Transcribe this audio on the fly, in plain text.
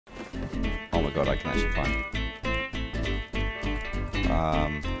my god, I can actually climb.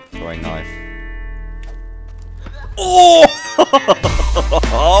 Throwing knife. Oh!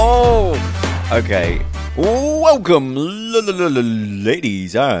 Okay. Welcome,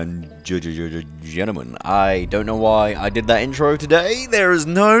 ladies and gentlemen. I don't know why I did that intro today. There is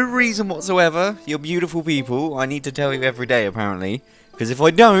no reason whatsoever. You're beautiful people. I need to tell you every day, apparently. Because if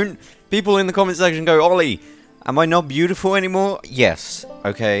I don't, people in the comment section go, Ollie, am I not beautiful anymore? Yes.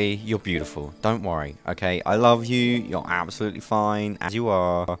 Okay, you're beautiful. Don't worry. Okay, I love you. You're absolutely fine as you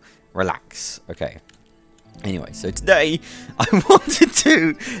are. Relax. Okay. Anyway, so today I wanted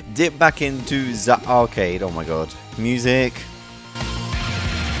to dip back into the arcade. Oh my god. Music.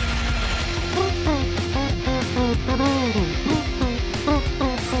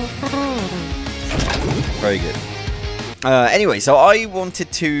 Very good. Anyway, so I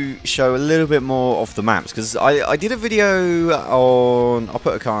wanted to show a little bit more of the maps, because I did a video on, I'll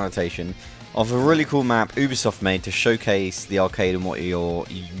put a car annotation, of a really cool map Ubisoft made to showcase the arcade and what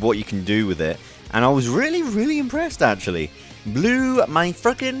you can do with it. And I was really impressed, actually. Blew my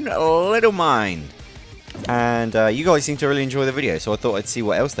freaking little mind. And you guys seem to really enjoy the video, so I thought I'd see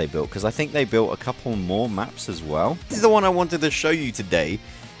what else they built, because I think they built a couple more maps as well. This is the one I wanted to show you today.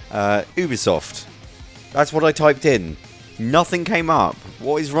 Ubisoft. That's what I typed in. Nothing came up.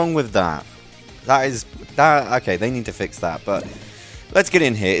 What is wrong with that? Okay, they need to fix that, but let's get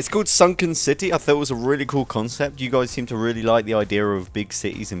in here. It's called Sunken City. I thought it was a really cool concept. You guys seem to really like the idea of big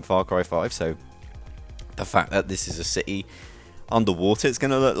cities in Far Cry 5, so the fact that this is a city underwater, it's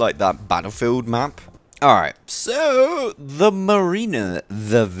going to look like that Battlefield map. Alright, so the marina,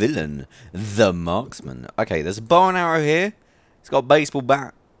 the villain, the marksman. Okay, there's a bow and arrow here. It's got a baseball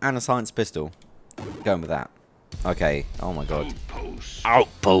bat and a science pistol. Going with that. Okay, oh my god.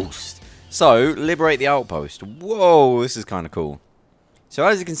 Outpost. So, liberate the outpost. Whoa, this is kind of cool. So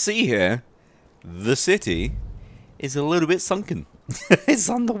as you can see here, the city is a little bit sunken. It's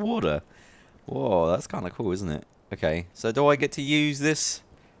underwater. Whoa, that's kind of cool, isn't it? Okay, so do I get to use this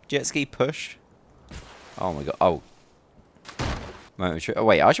jet ski push? Oh my god. Oh. Oh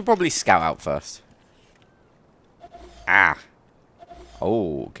wait, I should probably scout out first. Ah.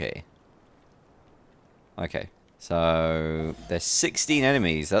 Oh, okay. Okay, so there's 16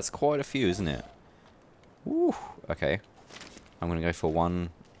 enemies. That's quite a few, isn't it? Woo. Okay. I'm going to go for one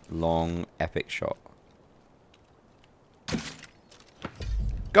long epic shot.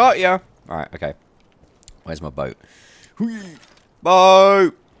 Got ya! Alright, okay. Where's my boat?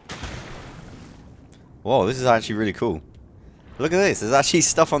 Boat! Whoa, this is actually really cool. Look at this. There's actually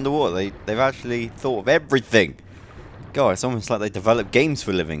stuff underwater. They've actually thought of everything. God, it's almost like they develop games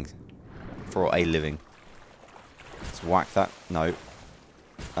for living. For a living. Let's whack that. No.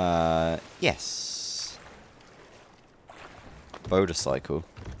 Yes. Motorcycle.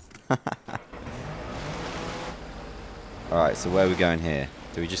 Alright, so where are we going here?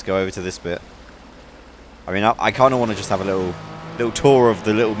 Do we just go over to this bit? I mean, I kind of want to just have a little tour of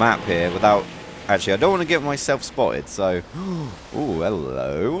the little map here without... Actually, I don't want to get myself spotted, so... Oh,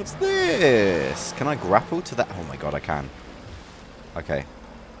 hello. What's this? Can I grapple to that? Oh my god, I can. Okay.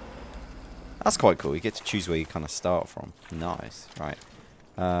 That's quite cool. You get to choose where you kind of start from. Nice. Right.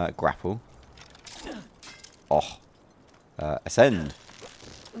 Grapple. Oh. Ascend.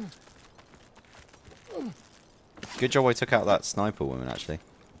 Good job I took out that sniper woman, actually.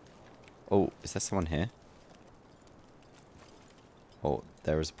 Oh, is there someone here? Oh,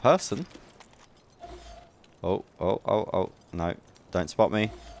 there is a person. Oh. No, don't spot me.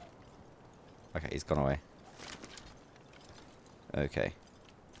 Okay, he's gone away. Okay.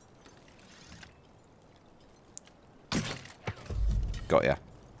 Got ya.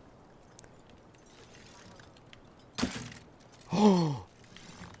 Oh!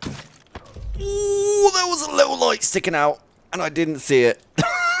 Ooh, there was a little light sticking out, and I didn't see it.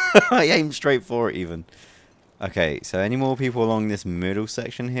 I aimed straight for it, even. Okay, so any more people along this middle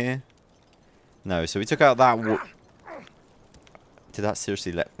section here? No, so we took out that... Did that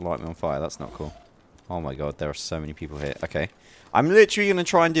seriously light me on fire? That's not cool. Oh my god, there are so many people here. Okay. I'm literally going to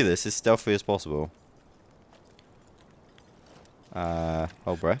try and do this as stealthy as possible.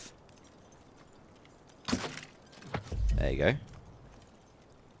 Hold breath. There you go.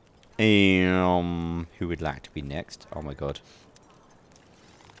 Who would like to be next? Oh my god.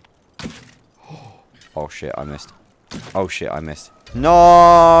 Oh shit, I missed. Oh shit, I missed.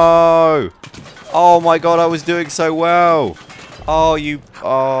 No! Oh my god, I was doing so well. Oh, you...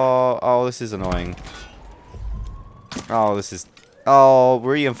 Oh, this is annoying. Oh, this is... Oh,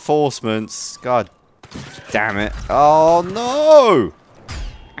 reinforcements. God damn it. Oh, no!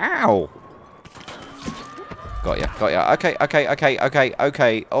 Ow! Got ya, got ya. Okay, okay, okay, okay,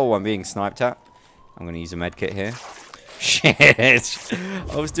 okay. Oh, I'm being sniped at. I'm going to use a med kit here. Shit.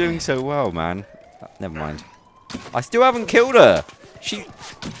 I was doing so well, man. Never mind. I still haven't killed her.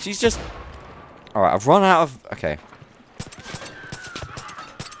 She's just... Alright, I've run out of... Okay.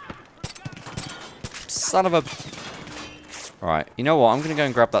 Son of a... Alright, you know what? I'm going to go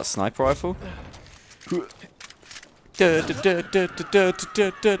and grab that sniper rifle.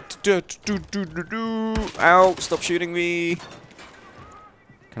 Ow, stop shooting me.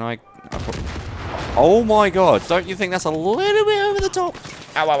 Can I... Oh my god, don't you think that's a little bit over the top?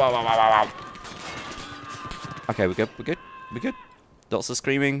 Ow, ow, ow, ow, ow, ow. Okay, we're good, we're good, we're good. Lots of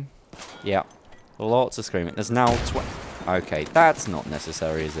screaming. Yeah, lots of screaming. There's now 20. Okay, that's not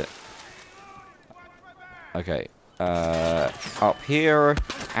necessary, is it? Okay, up here.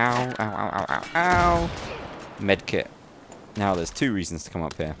 Ow, ow, ow, ow, ow, ow. Medkit. Now there's 2 reasons to come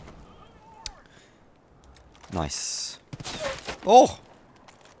up here. Nice. Oh!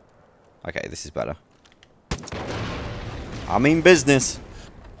 Okay, this is better. I mean business.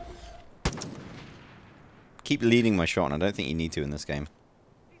 Keep leading my shot, and I don't think you need to in this game.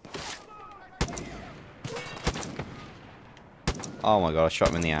 Oh my god, I shot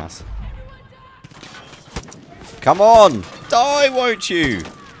him in the ass. Come on! Die, won't you?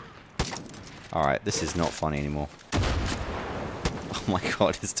 Alright, this is not funny anymore. Oh my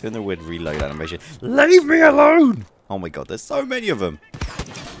god, it's doing the weird reload animation. Leave me alone! Oh my god, there's so many of them.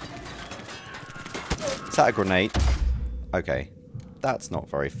 Is that a grenade? Okay. That's not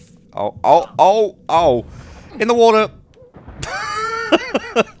very... Oh, oh, oh, oh! In the water!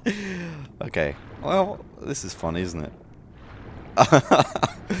 Okay. Well, this is fun, isn't it?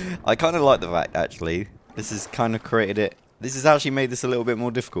 I kind of like the fact, actually. This has kind of created it... This has actually made this a little bit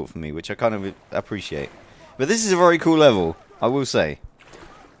more difficult for me, which I kind of appreciate. But this is a very cool level, I will say.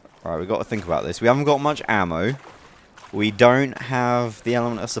 Alright, we've got to think about this. We haven't got much ammo. We don't have the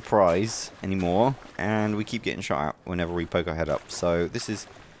element of surprise anymore. And we keep getting shot at whenever we poke our head up. So this is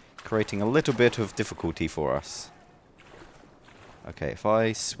creating a little bit of difficulty for us. Okay, if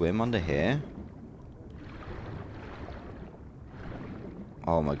I swim under here...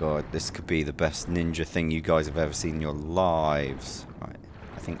 Oh my god, this could be the best ninja thing you guys have ever seen in your lives. Right,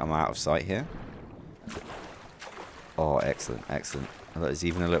 I think I'm out of sight here. Oh, excellent, excellent. Oh, there's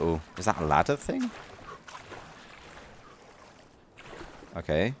even a little... Is that a ladder thing?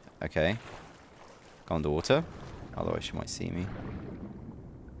 Okay, okay. Go underwater. Otherwise she might see me.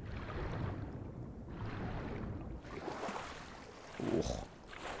 Alright,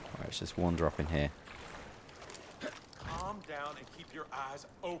 let's just wander up in here. Calm down and keep your eyes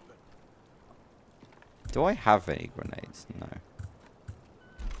open. Do I have any grenades? No.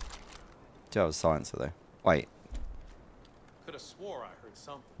 Do I have a silencer though? Wait. Could have swore I heard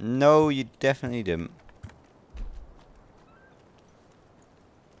something. No, you definitely didn't.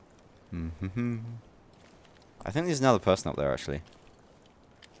 I think there's another person up there actually.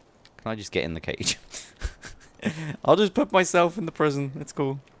 Can I just get in the cage? I'll just put myself in the prison. It's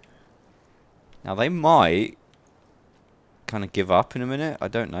cool. Now they might kind of give up in a minute. I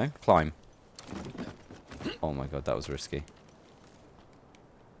don't know. Climb. Oh my god, that was risky.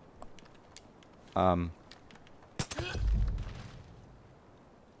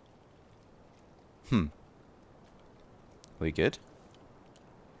 We good?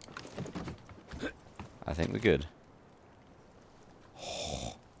 I think we're good.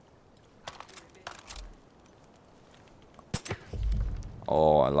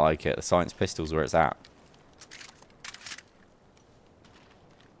 Oh, I like it. The science pistol's where it's at.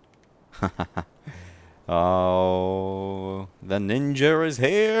 Oh, the ninja is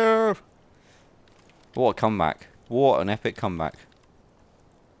here! What a comeback. What an epic comeback.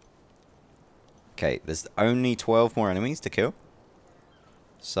 Okay, there's only 12 more enemies to kill.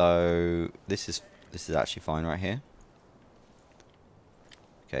 So, this is actually fine right here.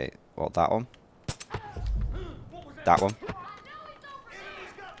 Okay, well, that one. That one.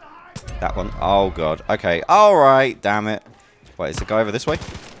 That one. Oh, God. Okay, alright, damn it. Wait, is the guy over this way?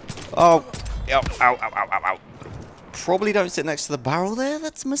 Oh, ow, ow, ow, ow, ow, ow. Probably don't sit next to the barrel there.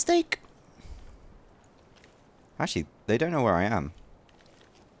 That's a mistake. Actually, they don't know where I am.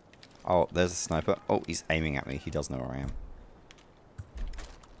 Oh, there's a sniper. Oh, he's aiming at me. He does know where I am.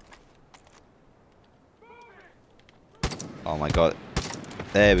 Oh my god.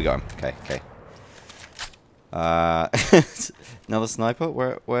 There we go. Okay, okay. Another sniper?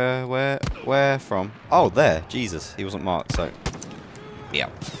 Where from? Oh, there. Jesus. He wasn't marked, so... Yeah.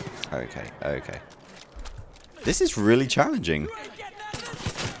 Okay, okay. This is really challenging.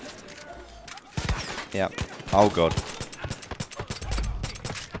 Yep. Oh god.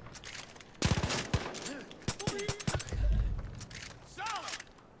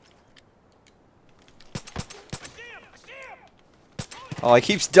 Oh, he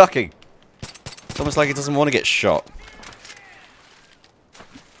keeps ducking. It's almost like he doesn't want to get shot.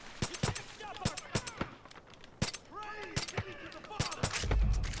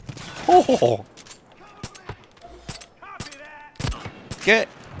 Oh! Get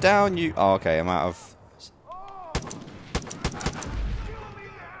down, you. Oh, okay, I'm out of.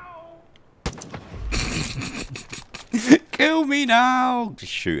 Kill me now!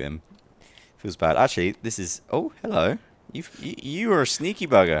 Just shoot him. Feels bad. Actually, this is. Oh, hello. You are a sneaky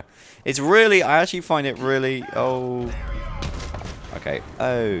bugger. It's really. I actually find it really. Oh. Okay.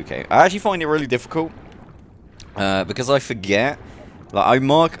 Okay. I actually find it really difficult because I forget. Like I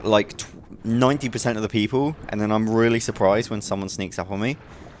mark like 90% of the people, and then I'm really surprised when someone sneaks up on me.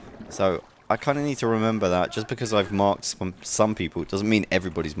 So I kind of need to remember that. Just because I've marked some people doesn't mean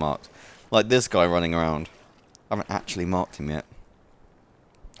everybody's marked. Like this guy running around. I haven't actually marked him yet.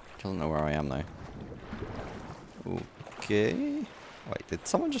 Doesn't know where I am though. Okay. Wait, did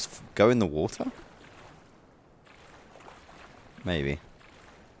someone just go in the water? Maybe.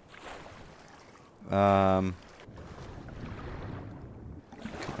 Can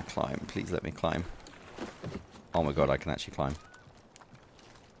I climb? Please let me climb. Oh my god, I can actually climb.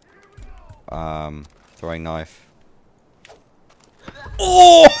 Throwing knife.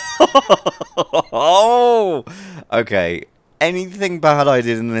 Oh! Oh! Okay. Anything bad I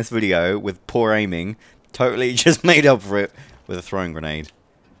did in this video with poor aiming, totally just made up for it with a throwing grenade.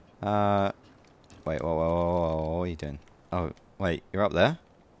 Wait, whoa, what are you doing? Oh, wait, you're up there?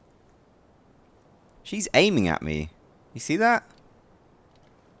 She's aiming at me. You see that?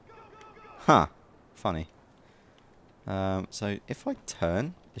 Huh. Funny. So if I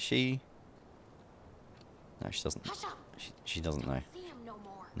turn, does she... No, she doesn't. She doesn't know.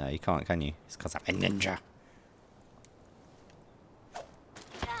 No, you can't, can you? It's because I'm a ninja.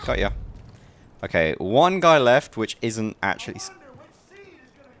 Got ya. Okay, one guy left, which isn't actually...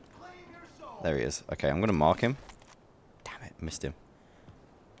 There he is. Okay, I'm going to mark him. Damn it, missed him.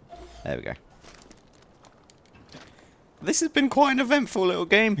 There we go. This has been quite an eventful little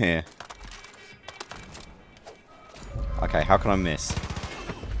game here. Okay, how can I miss?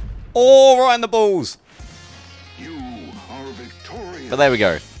 Oh, right in the balls! You are victorious. But there we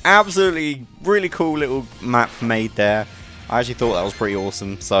go. Absolutely really cool little map made there. I actually thought that was pretty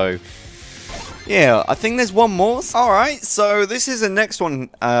awesome. So, yeah, I think there's one more. Alright, so this is the next one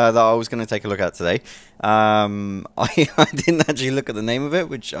that I was going to take a look at today. I didn't actually look at the name of it,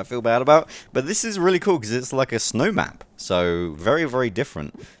 which I feel bad about. But this is really cool because it's like a snow map. So, very, very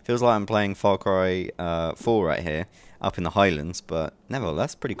different. Feels like I'm playing Far Cry 4 right here, up in the Highlands. But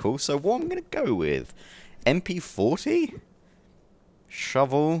nevertheless, pretty cool. So, what I'm going to go with? MP40?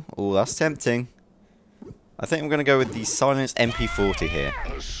 Shovel. Oh, that's tempting. I think I'm going to go with the silenced MP40 here.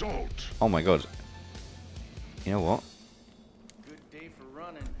 Assault. Oh my god. You know what? Good day for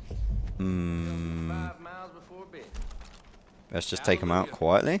running. 5 miles before bed. Let's just take them out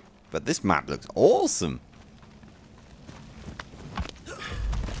quietly. But this map looks awesome.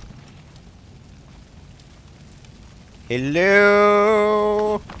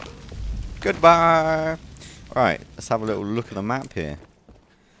 Hello. Goodbye. Right, let's have a little look at the map here.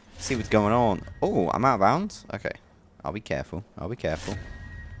 See what's going on. Oh, I'm out of bounds. Okay, I'll be careful. I'll be careful.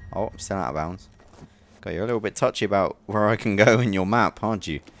 Oh, I'm still out of bounds. Okay, you're a little bit touchy about where I can go in your map, aren't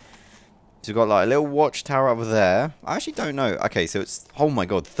you? So we've got like a little watchtower over there. I actually don't know. Okay, so it's... Oh my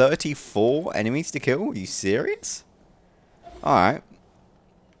god, 34 enemies to kill? Are you serious? Alright.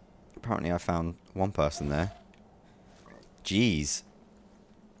 Apparently I found one person there. Jeez.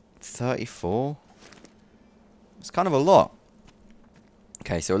 34? It's kind of a lot.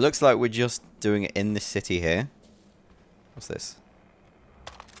 Okay, so it looks like we're just doing it in this city here. What's this?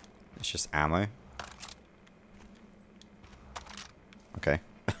 It's just ammo. Okay.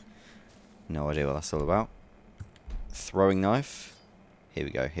 No idea what that's all about. Throwing knife. Here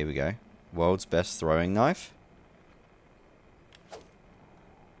we go, here we go. World's best throwing knife.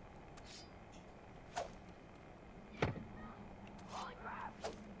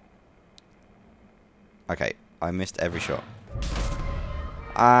 Okay, I missed every shot.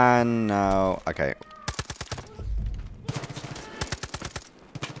 And now, okay.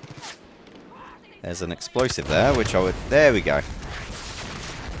 There's an explosive there, which I would... There we go.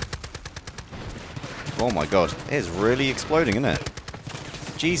 Oh my god, it is really exploding, isn't it?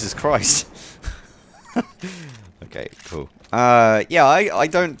 Jesus Christ. Okay, cool. Yeah, I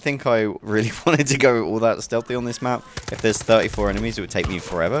don't think I really wanted to go all that stealthy on this map. If there's 34 enemies, it would take me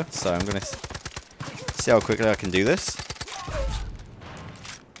forever. So I'm going to see how quickly I can do this.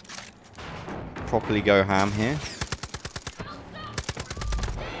 Properly go ham here.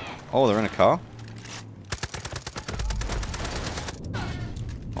 Oh, they're in a car.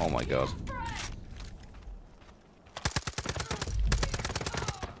 Oh my god.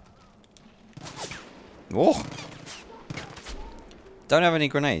 Oh! Don't have any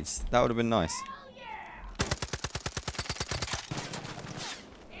grenades. That would have been nice.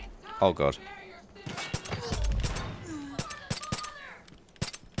 Oh god.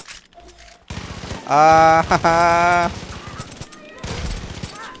 Ah!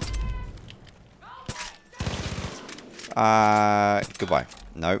 Goodbye.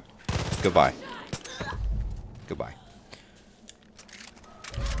 No. Goodbye. Goodbye.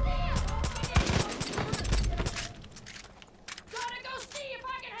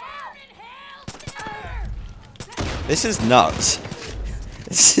 This is nuts.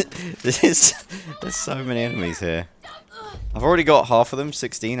 There's so many enemies here. I've already got half of them,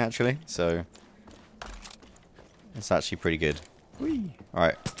 16 actually, so it's actually pretty good.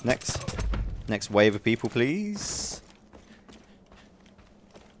 Alright, next wave of people, please.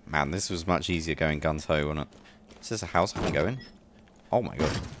 Man, this was much easier going guns ho, wasn't it? Is this a house I can go in? Oh my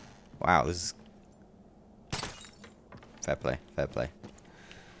god. Wow, this is... Fair play, fair play.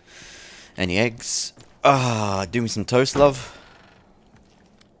 Any eggs? Ah, do me some toast, love.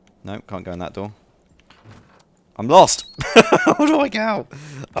 Nope, can't go in that door. I'm lost! How do I get out?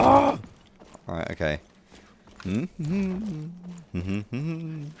 Ah! Alright, okay.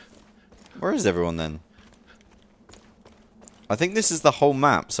 Where is everyone then? I think this is the whole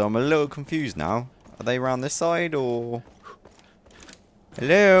map, so I'm a little confused now. Are they around this side, or...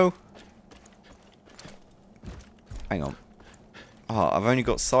 Hello? Hang on. Oh, I've only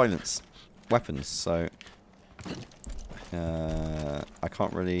got silence weapons, so... I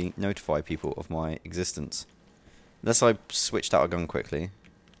can't really notify people of my existence. Unless I switched out a gun quickly.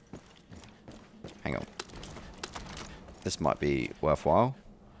 Hang on. This might be worthwhile.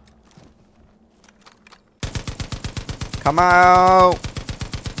 Come out!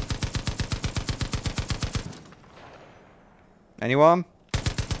 Anyone?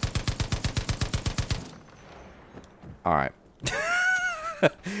 Alright.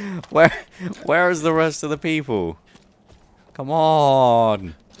 Where is the rest of the people? Come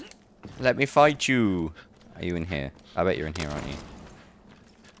on! Let me fight you! Are you in here? I bet you're in here, aren't you?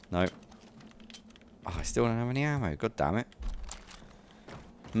 No. Oh, I still don't have any ammo. God damn it.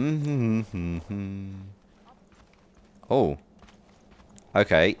 Oh.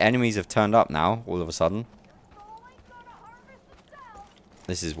 Okay, enemies have turned up now, all of a sudden.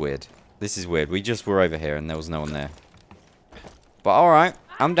 This is weird. This is weird. We just were over here and there was no one there. But alright,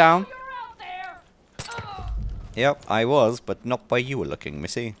 I'm down. Yep, I was, but not by you were looking,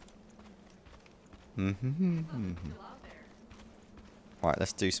 missy. Right,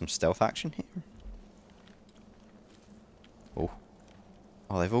 let's do some stealth action here. Oh.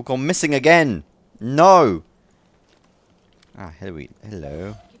 Oh, they've all gone missing again! No! Ah,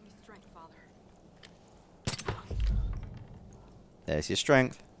 hello. There's your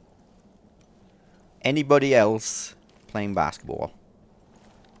strength. Anybody else playing basketball?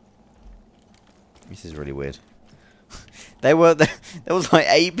 This is really weird. There was like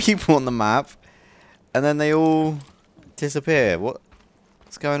 8 people on the map, and then they all disappear.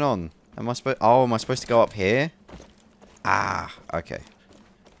 What's going on? Am I supposed to go up here? Ah, okay.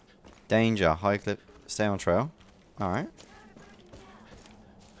 Danger, high clip, stay on trail. All right.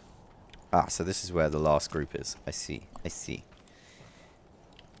 Ah, so this is where the last group is. I see. I see.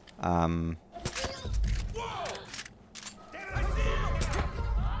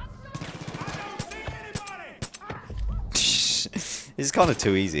 It's kind of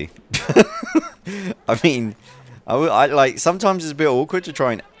too easy. I mean, I like sometimes it's a bit awkward to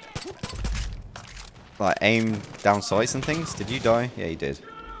try and like aim down sights and things. Did you die? Yeah, you did.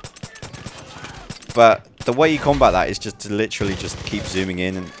 But the way you combat that is just to literally just keep zooming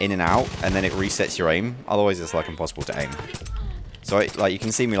in and out, and then it resets your aim. Otherwise, it's like impossible to aim. So like you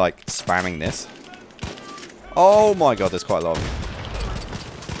can see me like spamming this. Oh my god, there's quite a lot of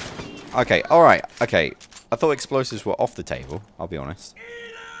them. Okay, all right, okay. I thought explosives were off the table, I'll be honest.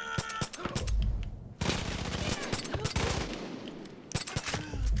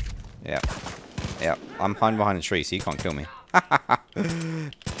 Yeah. Yeah, I'm hiding behind a tree, so you can't kill me.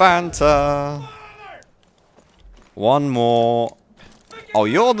 Fanta! One more. Oh,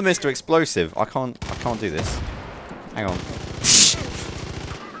 you're the Mr. Explosive. I can't do this. Hang on.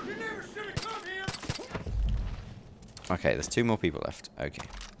 Okay, there's 2 more people left. Okay.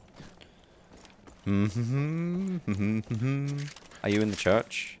 Are you in the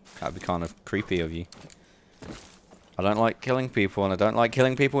church? That'd be kind of creepy of you. I don't like killing people, and I don't like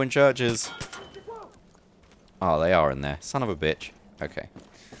killing people in churches. Oh, they are in there. Son of a bitch. Okay.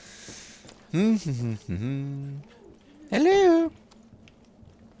 Hello.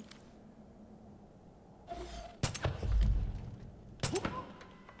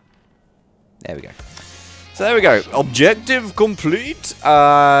 There we go. So there we go. Objective complete.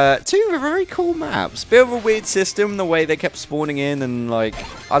 Two very cool maps. Bit of a weird system, the way they kept spawning in and like,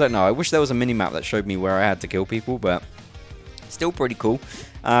 I don't know. I wish there was a mini-map that showed me where I had to kill people, but still pretty cool.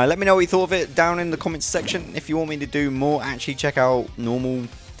 Let me know what you thought of it down in the comments section. If you want me to do more, actually check out normal,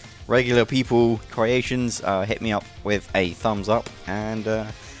 regular people creations, hit me up with a thumbs up, and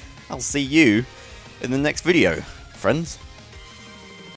I'll see you in the next video, friends.